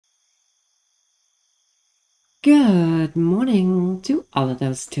Good morning to all of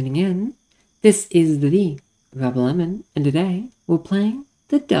those tuning in. This is the Rebel Lemon, and today we're playing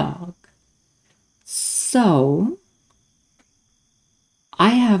the dog. So, I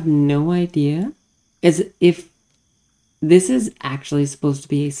have no idea as if this is actually supposed to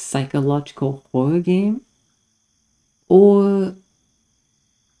be a psychological horror game or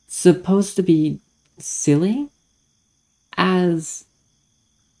supposed to be silly, as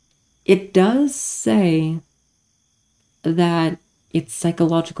it does say that it's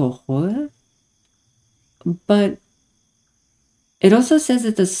psychological horror, but it also says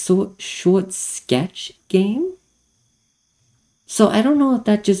it's a short sketch game. So I don't know if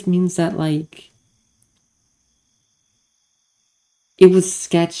that just means that, like, it was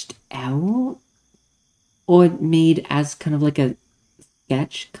sketched out or made as kind of like a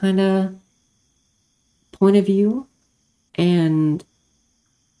sketch kind of point of view. And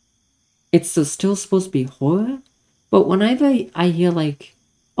it's still supposed to be horror. But whenever I hear, like,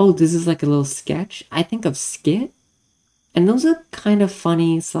 oh, this is like a little sketch, I think of skit. And those are kind of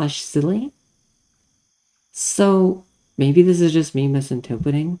funny slash silly. So maybe this is just me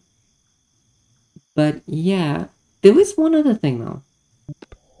misinterpreting. But yeah, there was one other thing though.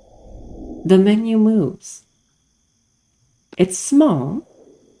 The menu moves. It's small,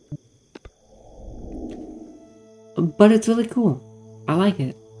 but it's really cool. I like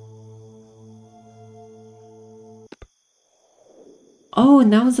it. Oh,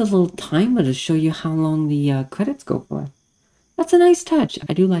 and that was a little timer to show you how long the credits go for. That's a nice touch.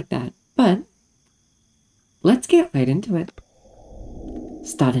 I do like that. But let's get right into it.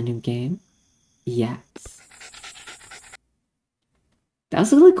 Start a new game. Yes. That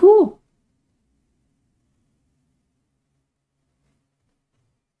was really cool.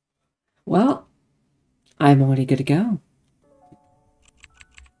 Well, I'm already good to go.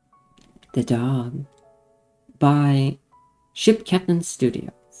 The Dog by Ship Captain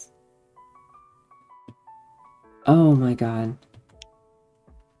Studios. Oh my god.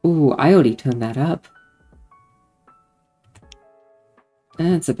 Ooh, I already turned that up.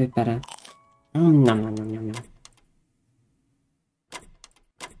 That's a bit better. Nom nom nom nom nom.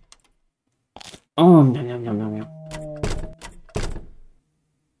 Oh, nom nom nom nom nom.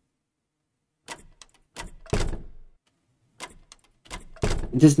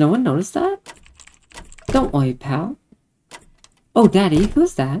 Does no one notice that? Don't worry, pal. Oh, Daddy,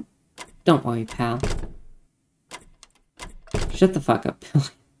 who's that? Don't worry, pal. Shut the fuck up, Billy.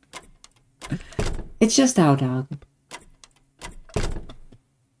 It's just our dog.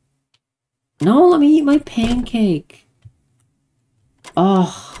 No, let me eat my pancake.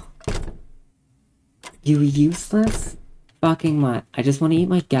 Oh. You useless fucking mutt. I just want to eat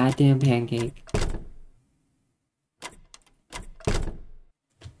my goddamn pancake.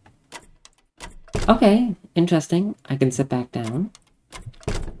 Okay, interesting. I can sit back down.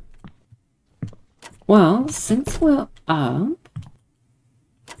 Well, since we're up,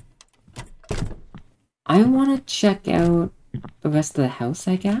 I want to check out the rest of the house,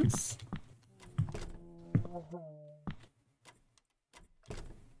 I guess.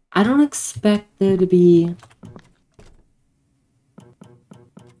 I don't expect there to be...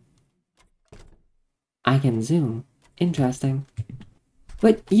 I can zoom. Interesting.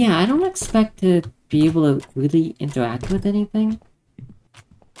 But yeah, I don't expect to be able to really interact with anything.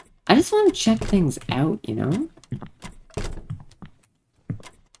 I just want to check things out, you know?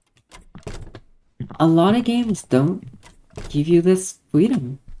 A lot of games don't give you this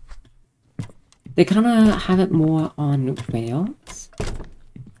freedom. They kind of have it more on rails.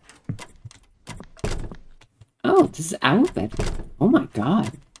 Oh, this is our bedroom. Oh my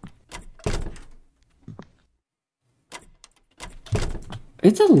god.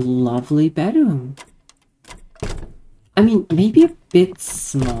 It's a lovely bedroom. I mean, maybe a bit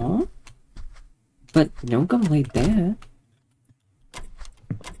small, but no complaint there.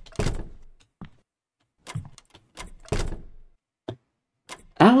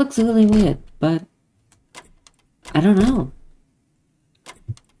 That looks really weird, but I don't know.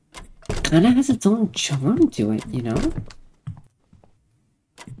 Kinda has its own charm to it, you know?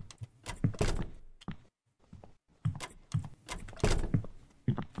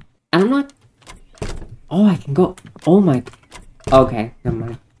 And I'm not... Oh, I can go... Oh my... Okay, never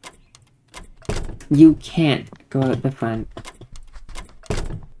mind. You can't go out the front.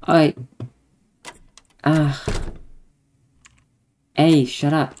 Alright. Hey,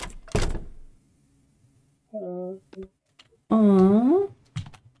 shut up. Aww.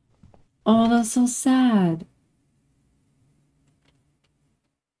 Oh, that's so sad.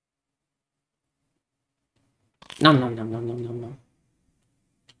 Nom nom nom nom nom nom nom.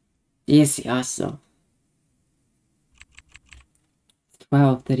 Delicioso.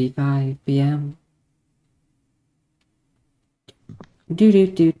 12:35 p.m. Do do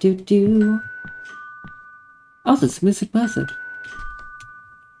do do do. Oh, this music message.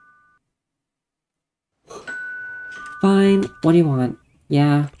 Fine, what do you want?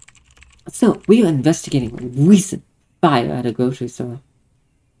 Yeah. So, we are investigating a recent fire at a grocery store.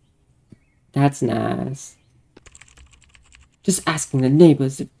 That's nice. Just asking the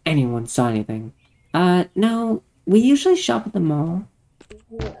neighbors if anyone saw anything. No, we usually shop at the mall.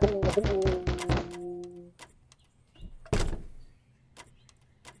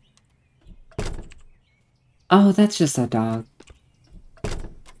 Oh, that's just our dog.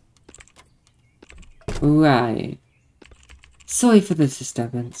 Right. Sorry for the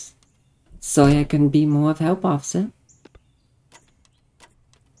disturbance. Sorry I couldn't be more of help, officer.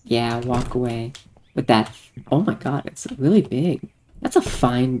 Yeah, walk away. With that... Oh my god, it's really big. That's a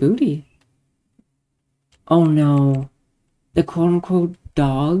fine booty. Oh no. The quote-unquote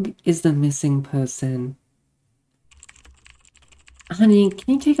dog is the missing person. Honey,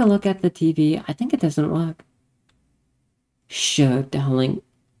 can you take a look at the TV? I think it doesn't work. Sure, darling.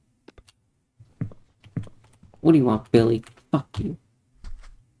 What do you want, Billy? Fuck you.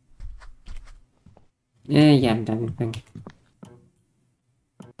 You haven't done anything.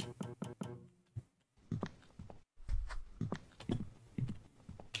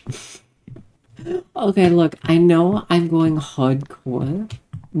 Okay, look, I know I'm going hardcore,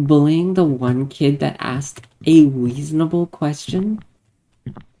 bullying the one kid that asked a reasonable question.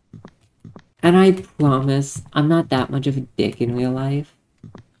 And I promise I'm not that much of a dick in real life.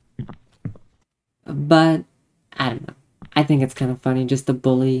 But, I don't know. I think it's kind of funny just to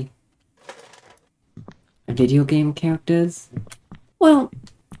bully video game characters. Well,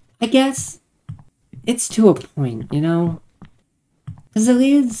 I guess it's to a point, you know? Because there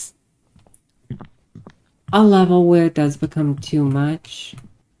is a level where it does become too much.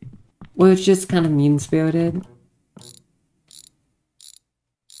 Where it's just kind of mean-spirited.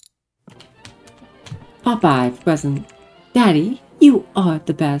 Popeye, present. Daddy, you are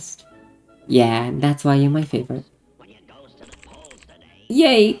the best. Yeah, and that's why you're my favorite.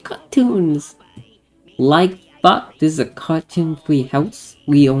 Yay, cartoons! Like fuck, this is a cartoon-free house.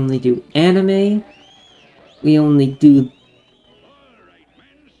 We only do anime. We only do...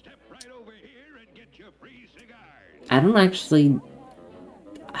 I don't actually...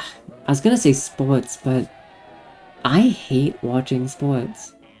 I was gonna say sports, but I hate watching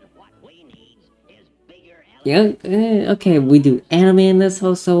sports. Yeah, okay, we do anime in this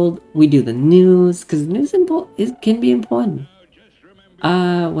household. We do the news, because news can be important.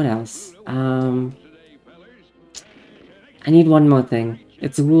 What else? I need one more thing.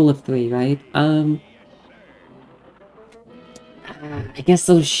 It's a rule of 3, right? I guess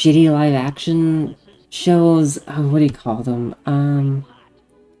those shitty live action shows, what do you call them?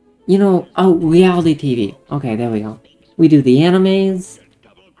 You know, oh, reality TV. Okay, there we go. We do the animes,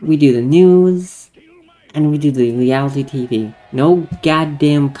 we do the news, and we do the reality TV. No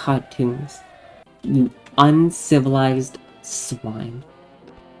goddamn cartoons. You uncivilized swine.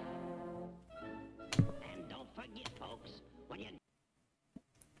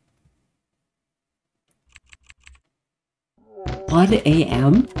 What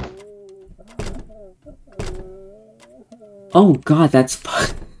a.m.? Oh god, that's...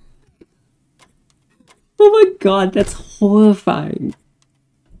 Oh my god, that's horrifying.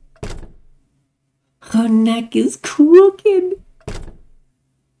 Her neck is crooked.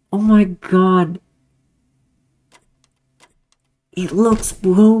 Oh my god. It looks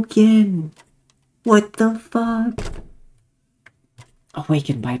broken. What the fuck?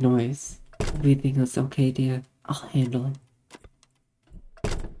 Awakened by noise. Everything is okay, dear. I'll handle it.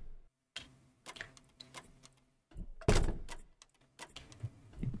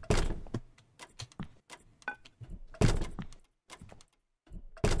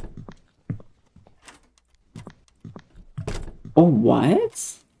 Oh,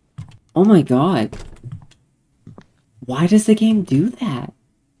 what? Oh my god. Why does the game do that?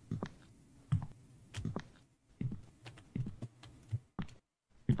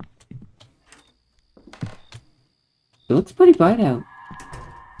 It looks pretty bright out.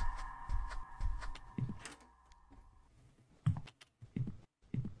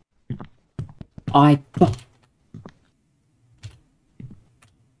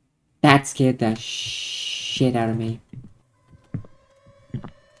 That scared the shit out of me.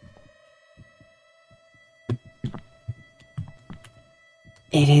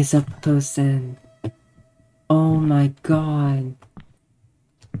 It is a person. Oh my god.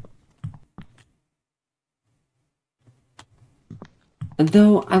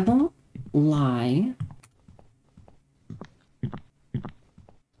 Though I won't lie.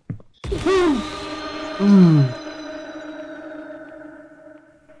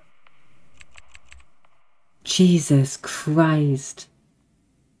 Jesus Christ.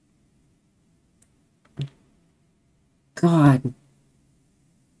 God.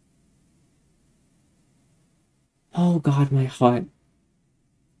 Oh God, my heart.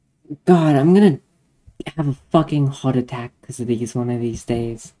 God, I'm gonna have a fucking heart attack because of these one of these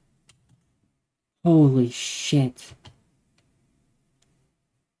days. Holy shit.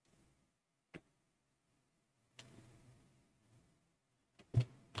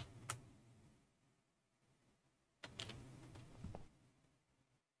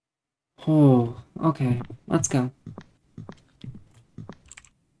 Oh, okay. Let's go.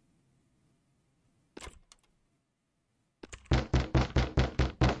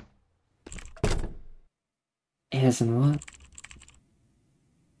 It doesn't work.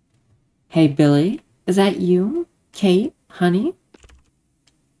 Hey, Billy. Is that you? Kate? Honey?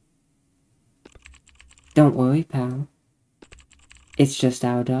 Don't worry, pal. It's just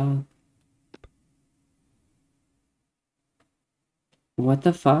our dog. What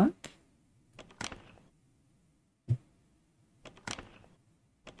the fuck?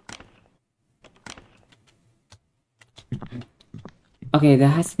 Okay, there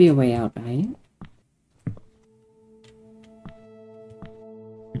has to be a way out, right?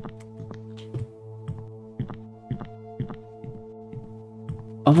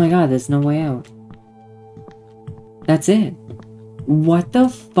 Oh my god, there's no way out. That's it. What the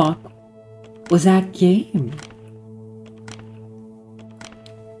fuck was that game?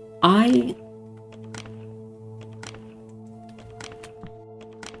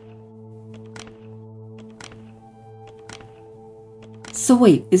 So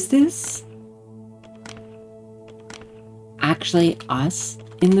wait, is this actually us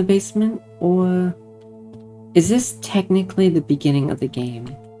in the basement, or is this technically the beginning of the game?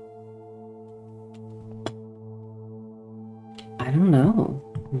 I don't know.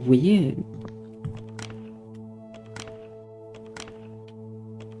 Weird.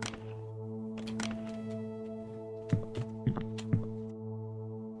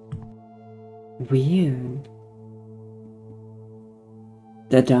 Weird.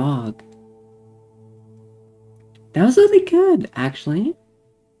 The dog. That was really good, actually.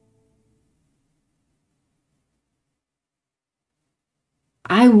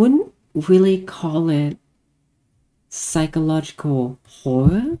 I wouldn't really call it psychological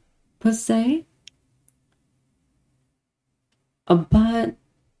horror, per se. But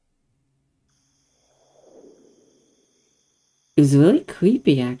it was really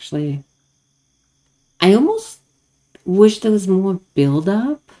creepy, actually. I almost wish there was more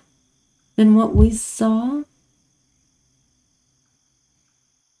build-up than what we saw.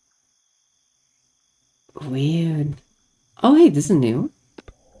 Weird. Oh, hey, this is new.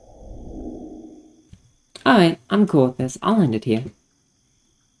 Alright, I'm cool with this. I'll end it here.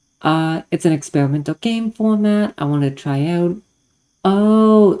 It's an experimental game format I want to try out.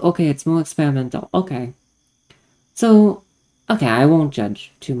 Oh, okay, it's more experimental. Okay. So, okay, I won't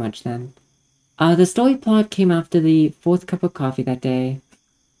judge too much then. The story plot came after the fourth cup of coffee that day.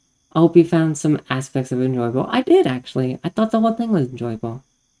 I hope you found some aspects of it enjoyable. I did, actually. I thought the whole thing was enjoyable.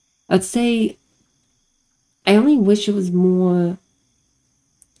 I'd say I only wish it was more,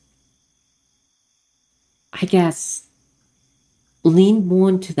 I guess, lean more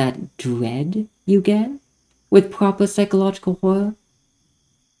into that dread you get with proper psychological horror.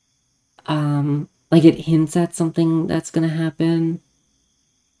 Like it hints at something that's gonna happen,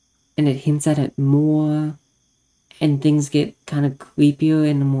 and it hints at it more, and things get kind of creepier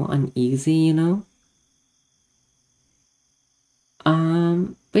and more uneasy, you know?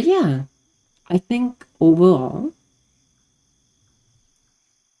 But yeah, I think overall,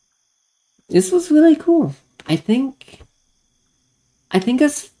 this was really cool. I think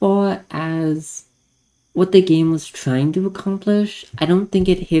as far as what the game was trying to accomplish, I don't think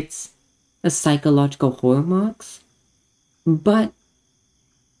it hits the psychological horror marks, but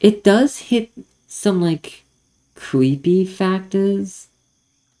it does hit some like creepy factors,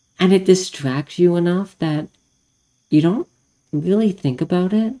 and it distracts you enough that you don't really think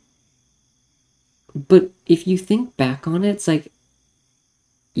about it. But if you think back on it, it's like,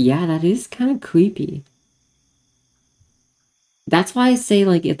 yeah, that is kind of creepy. That's why I say,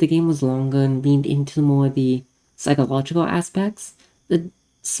 like, if the game was longer and leaned into more of the psychological aspects, the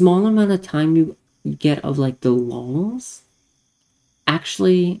small amount of time you get of, like, the lulls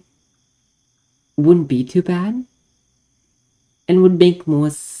actually wouldn't be too bad and would make more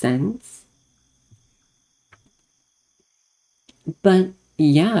sense. But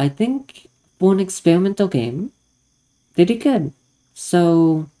yeah, I think for an experimental game, they did good.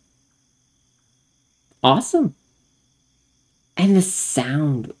 So awesome. And the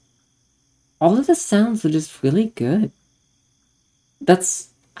sound, all of the sounds are just really good. That's,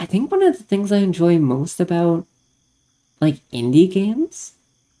 I think, one of the things I enjoy most about, like, indie games.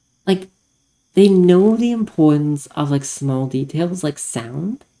 Like, they know the importance of, like, small details, like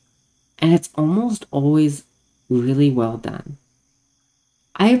sound, and it's almost always really well done.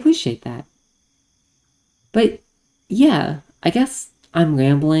 I appreciate that. But, yeah, I guess I'm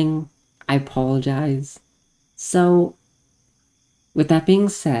rambling. I apologize. So, with that being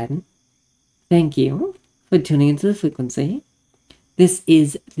said, thank you for tuning into the frequency. This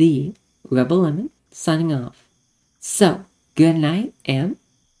is the Rebel Lemon signing off. So, good night and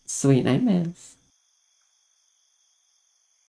sweet nightmares.